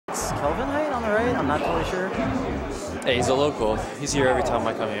Kelvinheit on the right? I'm not totally sure. Hey, he's a local. He's here every time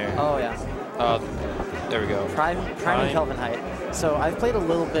I come here. Oh, yeah. There we go. Prime and Kelvinheit. So I've played a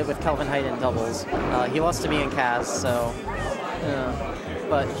little bit with Kelvinheit in doubles. He lost to me in Kaz, so...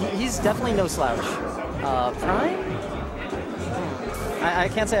 but he's definitely no slouch. Prime? I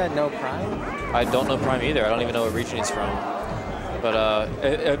can't say I know Prime. I don't know Prime either. I don't even know what region he's from. But,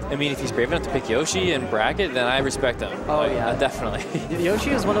 I mean, if he's brave enough to pick Yoshi in bracket, then I respect him. Oh, like, yeah. Definitely. Yoshi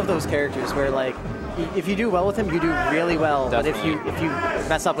is one of those characters where, like, if you do well with him, you do really well. Definitely. But if you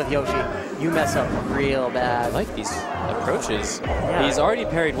mess up with Yoshi, you mess up real bad. I like these approaches. Yeah. He's already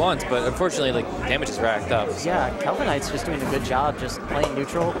parried once, but unfortunately, like, damage is racked up. So. Yeah, Kelvinheit's just doing a good job just playing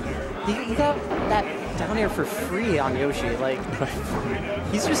neutral. He got that down air for free on Yoshi. Like,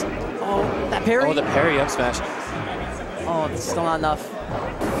 he's just... Oh, that parry. Oh, the parry up smash. Oh, it's still not enough.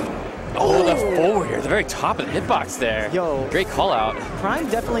 Oh, the forward here, the very top of the hitbox there. Yo. Great call out. Prime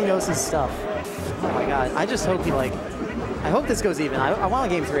definitely knows his stuff. Oh my god, I just hope he like, I hope this goes even. I want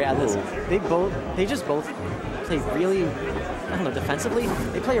a game 3 out of this. They just both play really, I don't know, defensively.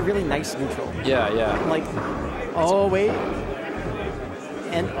 They play a really nice neutral. Yeah, yeah. Like, oh wait.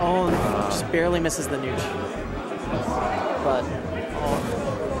 And oh, just barely misses the nooch. But,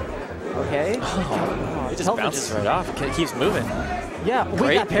 oh, okay. Oh, it just bounces right off. It keeps moving. Yeah,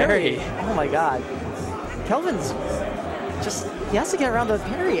 Great that parry. Oh my god. Kelvin's just, he has to get around the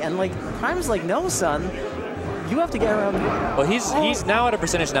parry, and like, Prime's like, no, son. You have to get around. Well, he's now at a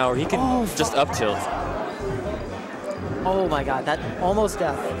percentage now where he can just up tilt. Oh my god, that almost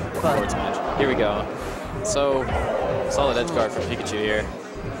death. But here we go. So, solid edge guard from Pikachu here.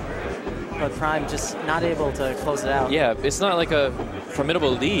 But Prime just not able to close it out. Yeah, it's not like a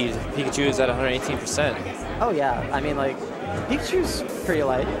formidable lead. Pikachu is at 118%. Oh yeah, I mean like, Pikachu's pretty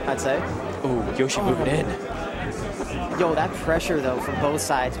light, I'd say. Ooh, Yoshi moving in. Yo, that pressure though from both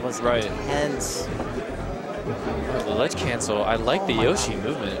sides was intense. Oh, the ledge cancel. I like the Yoshi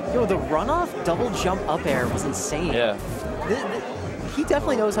movement. Yo, the runoff double jump up air was insane. Yeah. He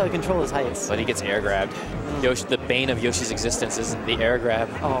definitely knows how to control his heights. But he gets air grabbed. Yoshi, the bane of Yoshi's existence is the air grab.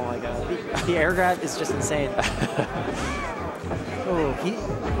 Oh my god. The air grab is just insane. Oh,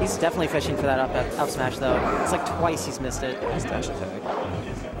 he's definitely fishing for that up smash though. It's like twice he's missed it. Nice dash attack.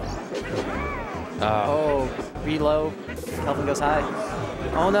 Oh, reload. Kelvin goes high.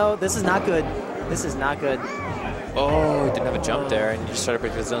 Oh no, this is not good. This is not good. Oh, he didn't have a jump there, and he just tried to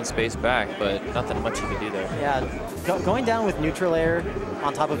break his own space back, but nothing much he could do there. Yeah, going down with neutral air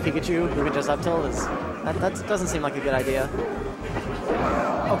on top of Pikachu, who can just up tilt, that doesn't seem like a good idea.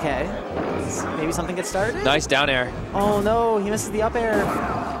 Okay, maybe something gets started? Nice down air. Oh no, he misses the up air.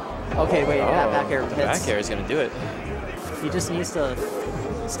 Okay, wait, that back air hits. Back air is going to do it. He just needs to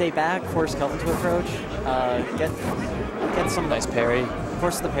stay back, force Kelvin to approach, get some... Nice parry.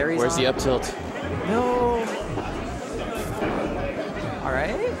 Force the parries Where's the up tilt? No. All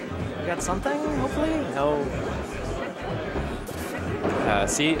right. We got something, hopefully? No.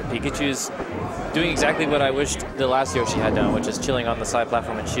 See, Pikachu's doing exactly what I wished the last Yoshi had done, which is chilling on the side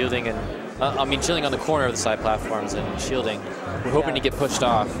platform and shielding, and chilling on the corner of the side platforms and shielding. We're hoping to get pushed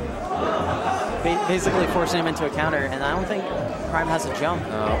off. Basically forcing him into a counter, and I don't think Prime has a jump.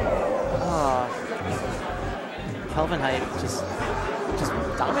 No. Kelvinheit just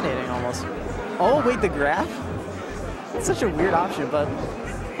dominating almost. Oh wait, the grab? It's such a weird option, but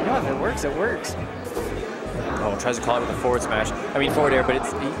you know, if it works, it works. Oh, tries to call it with a forward smash. I mean forward air, but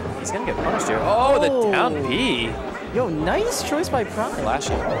he's gonna get punished here. Oh, the down B. Yo, nice choice by Prime.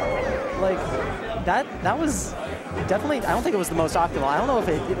 Flashing. Like that was definitely. I don't think it was the most optimal. I don't know if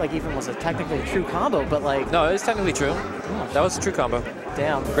it like even was a technically true combo, but like. No, it's technically true. That was a true combo.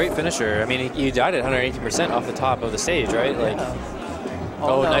 Damn. Great finisher. I mean, you died at 118% off the top of the stage, right? Like. Yeah.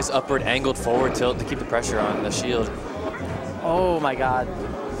 Oh, nice upward angled forward tilt to keep the pressure on the shield. Oh my god.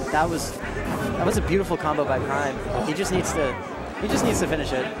 That was a beautiful combo by Prime. He just needs to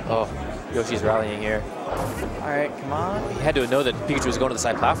finish it. Oh, Yoshi's rallying here. All right, come on. He had to know that Pikachu was going to the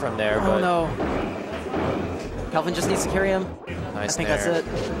side platform there, but no. Kelvin just needs to carry him. Nice. I think that's it.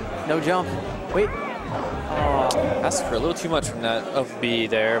 No jump. Wait. Oh. Asked for a little too much from that up B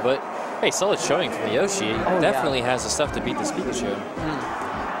there, but hey, solid showing from the Yoshi. Definitely has the stuff to beat this Pikachu.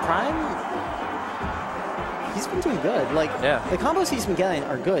 Prime, he's been doing good. Like, the combos he's been getting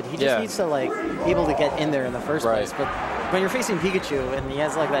are good. He just needs to, like, be able to get in there in the first place. But when you're facing Pikachu and he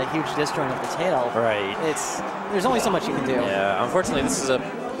has, like, that huge disjoint of the tail, there's only so much you can do. Yeah, unfortunately, this is a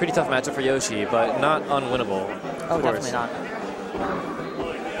pretty tough matchup for Yoshi, but not unwinnable. Oh, definitely not.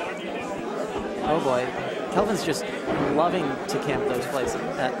 Oh, boy. Kelvin's just loving to camp those places,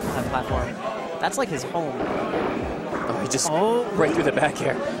 that platform. That's like his home. he just right through the back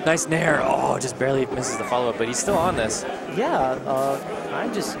air. Nice nair. Oh, just barely misses the follow-up, but he's still on this. Yeah,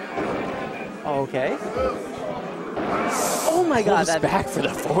 I'm just... Okay. Oh my god, that back for the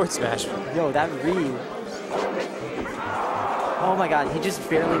forward smash. Yo, that read. Oh my god, he just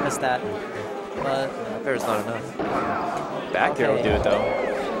barely missed that. But there's not enough. Back air will do it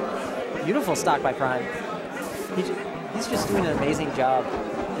though. Beautiful stock by Prime. He's just doing an amazing job.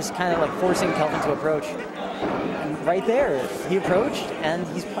 Just kind of like forcing Kelvin to approach. And right there, he approached and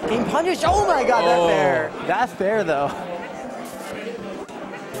he's getting punished. Oh my god, that fair. That fair though.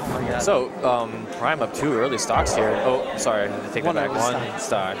 So, Prime up 2 early stocks here. Oh, sorry, I take that back. One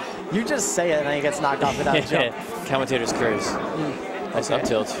stock. You just say it and then he gets knocked off without a jump. Commentator's curse. Nice up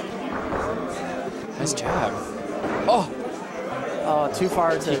tilt. Nice jab. Oh! Oh, too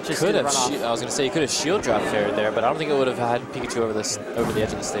far to just run off. I was going to say, he could have shield drop fared there, but I don't think it would have had Pikachu over the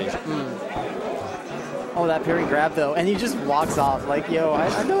edge of the stage. Oh, that parry grab though, and he just walks off like, yo,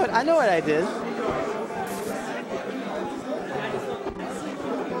 I know what I did.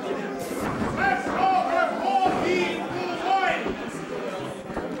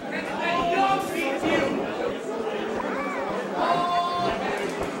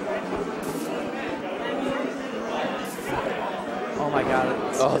 Oh my god,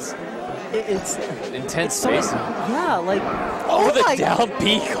 it's intense space. Yeah, like the down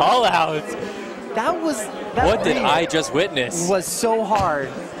B call out. What did I just witness? Was so hard.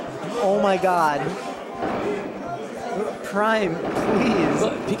 Oh my god. Prime, please.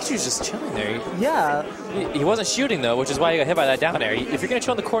 Look, Pikachu's just chilling there. Yeah. He wasn't shooting though, which is why he got hit by that down air. If you're gonna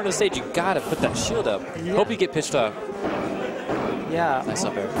chill on the corner of the stage, you gotta put that shield up. Yeah. Hope you get pitched up. Yeah. Nice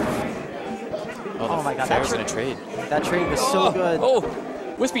up air. Oh my god, that was gonna trade. That trade was so good. Oh,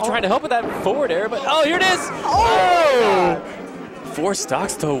 Wispy trying to help with that forward air, but here it is. Oh! 4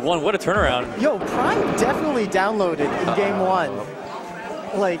 stocks to 1. What a turnaround. Yo, Prime definitely downloaded in game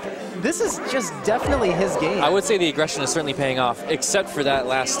 1. Like, this is just definitely his game. I would say the aggression is certainly paying off, except for that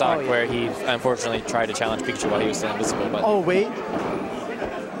last stock where he unfortunately tried to challenge Pikachu while he was still invisible. But oh, wait.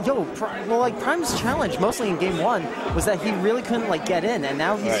 Yo, Prime's challenge mostly in game 1 was that he really couldn't get in, and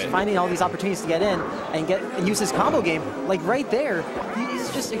now he's finding all these opportunities to get in and use his combo game. Like right there,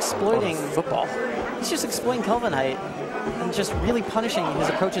 he's just exploiting football. He's just exploiting Kelvinheit and just really punishing his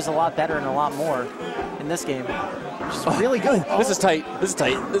approaches a lot better and a lot more in this game. Which is really good. This is tight. This is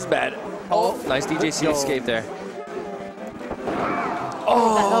tight. This is bad. Oh, nice DJC escape there.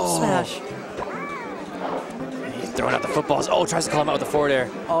 Oh, that up smash. Throwing out the footballs. Oh, tries to call him out with the forward air.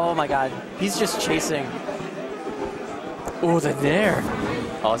 Oh my god. He's just chasing. Oh, the nair.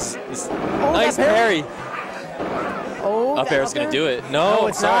 Oh, nice parry. Oh, up air is going to do it. No,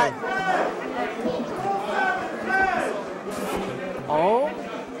 it's not. Oh.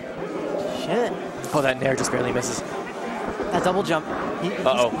 Shit. Oh, that nair just barely misses. That double jump.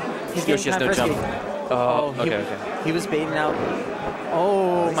 He's Yoshi has no jump. Oh, okay. He was baiting out.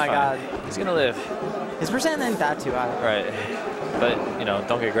 Oh my god. He's going to live. His percent ain't that too high. Right. But,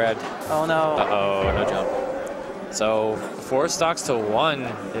 don't get grabbed. Oh, no. Uh-oh, no jump. So, 4 stocks to 1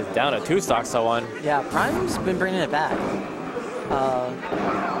 is down to 2 stocks to 1. Yeah, Prime's been bringing it back.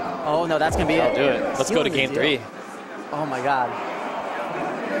 Oh, no, that's going to be it. I'll do it. Let's go to game 3. Oh, my God.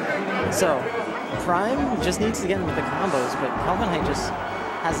 So, Prime just needs to get in with the combos, but Kelvinheit just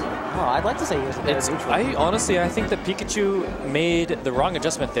has... Oh, I'd like to say he was neutral. I think that Pikachu made the wrong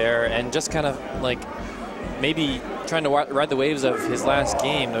adjustment there and just kind of, maybe trying to ride the waves of his last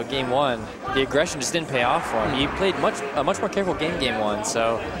game, game 1. The aggression just didn't pay off for him. He played a much more careful game 1.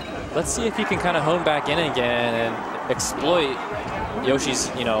 So let's see if he can kind of hone back in again and exploit Yoshi's,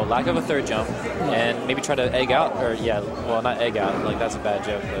 lack of a third jump and maybe try to egg out, not egg out, that's a bad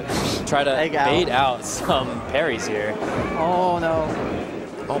joke, but try to bait out some parries here. Oh, no.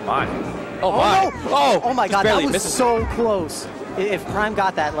 Oh, my. Oh, my. No. Oh, my God, that was misses. so close. If Prime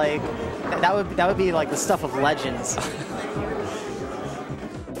got that, that would be the stuff of legends.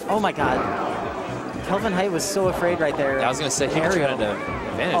 Oh my god. Kelvinheit was so afraid right there. I was going to say, he tried to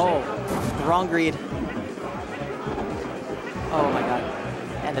advantage. Oh, the wrong greed. Oh my god.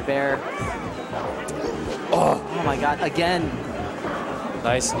 And the bear. Oh my god, again.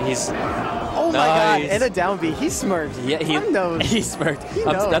 Nice. Oh my god, and a down B. He smirked. Yeah, he smirked.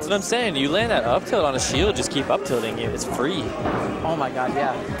 That's what I'm saying. You land that up tilt on a shield, just keep up tilting it. It's free. Oh my god,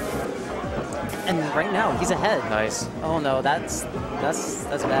 yeah. And right now, he's ahead. Nice. Oh no, that's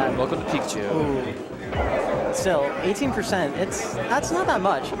bad. Welcome to Pikachu. Ooh. Still, 18%. That's not that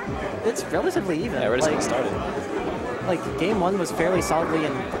much. It's relatively even. Yeah, we're just getting started. Game 1 was fairly solidly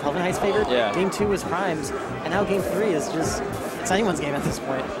in Kelvinheit's favor. Yeah. Game 2 was Prime's, and now Game 3 is just it's anyone's game at this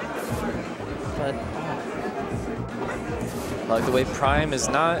point. But Like the way Prime is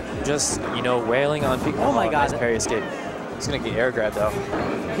not just, you know, wailing on Pikachu. Oh my God. Nice parry escape. He's going to get air grab though.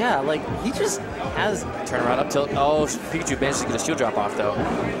 Yeah, like he just has... Turn around up tilt. Oh, Pikachu managed to get a shield drop off though.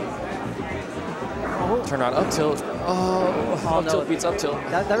 Oh. Turn around up tilt. Oh, up tilt beats up tilt.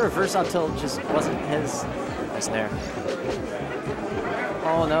 That reverse up tilt just wasn't his. Nice nair.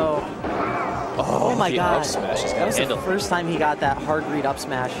 Oh no. Oh my God. Up smash is that was the first time he got that hard read up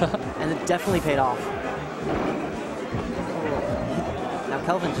smash, and it definitely paid off. Now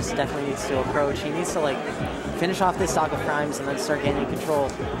Kelvin just definitely needs to approach. He needs to like finish off this stock of primes and then start gaining control.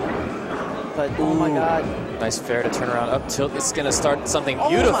 But oh my God. Nice fair to turn around up tilt. It's going to start something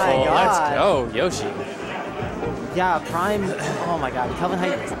beautiful. My God. Let's go, Yoshi. Yeah, Prime. Oh my God.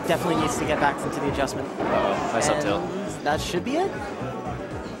 Kelvinheit definitely needs to get back into the adjustment. Nice up tilt. That should be it.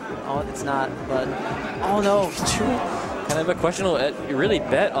 Oh, it's not, but oh no. Kind of a questionable. You really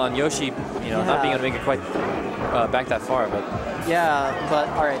bet on Yoshi, you know, not being able to make it quite back that far, but. Yeah, but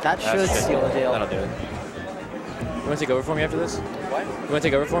all right, that should seal the deal. That'll do it. You want to take over for me after this? What? You want to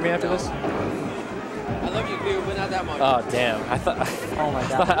take over for me after this? I love you, dude, but not that much. Oh damn! I thought. Oh my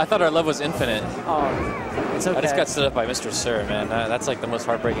God. I thought our love was infinite. Oh, it's okay. I just got stood up by Mr. Sir, man. That's like the most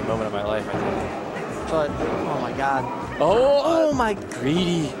heartbreaking moment of my life, I think. But oh my God. Oh my.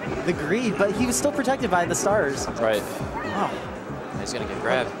 Greedy. The greed, but he was still protected by the stars. Right. Oh. He's gonna get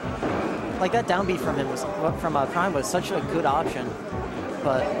grabbed. Like that down B from him was Prime was such a good option,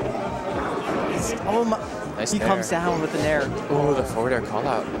 but he's, oh my. Nice he nair. comes down with the nair. Oh, the forward air call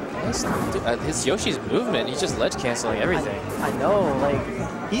out. Nice. His Yoshi's movement, he's just ledge canceling everything. I know, like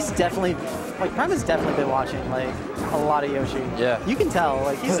he's definitely, like Prime has definitely been watching like a lot of Yoshi. Yeah. You can tell,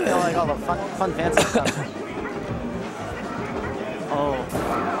 like he's feeling like all the fun fancy stuff.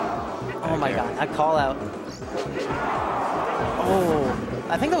 Oh my God, that call out. Oh,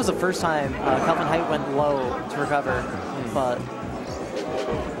 I think that was the first time Kelvinheit went low to recover, but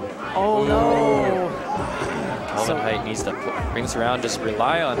oh no. Kelvinheit needs to bring this around, just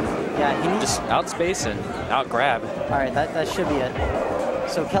rely on he needs just outspace and out grab. All right, that should be it.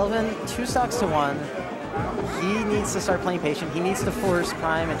 So Kelvin, 2 stocks to 1. He needs to start playing patient. He needs to force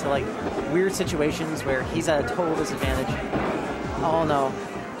Prime into like weird situations where he's at a total disadvantage. Oh no.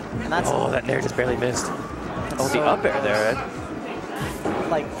 And that's that nair just barely missed. Oh, so the up air there, Ed.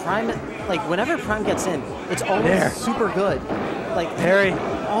 Like Prime, like whenever Prime gets in, it's always super good. Like parry.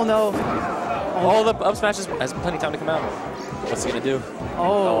 Oh no. Oh, the up smash has plenty of time to come out. What's he gonna do?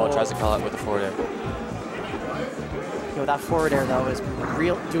 Oh, tries to call out with the forward air. Yo, that forward air though is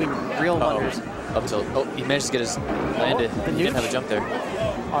doing real wonders. Up tilt. Oh, he managed to get his landed. He didn't have a jump there.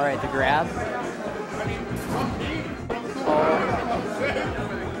 All right, the grab.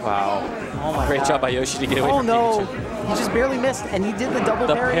 Wow. Oh my Great God. job by Yoshi to get away from no. Pikachu. He just barely missed, and he did the double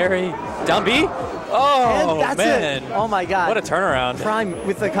parry. Down B? Oh, and that's man. It. Oh my God. What a turnaround. Prime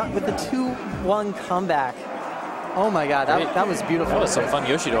with the 2-1 comeback. Oh my God, that was beautiful. That was some fun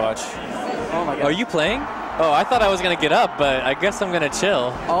Yoshi to watch. Oh my God. Are you playing? Oh, I thought I was going to get up, but I guess I'm going to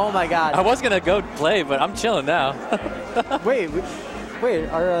chill. Oh my God. I was going to go play, but I'm chilling now. wait,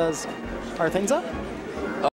 are things up?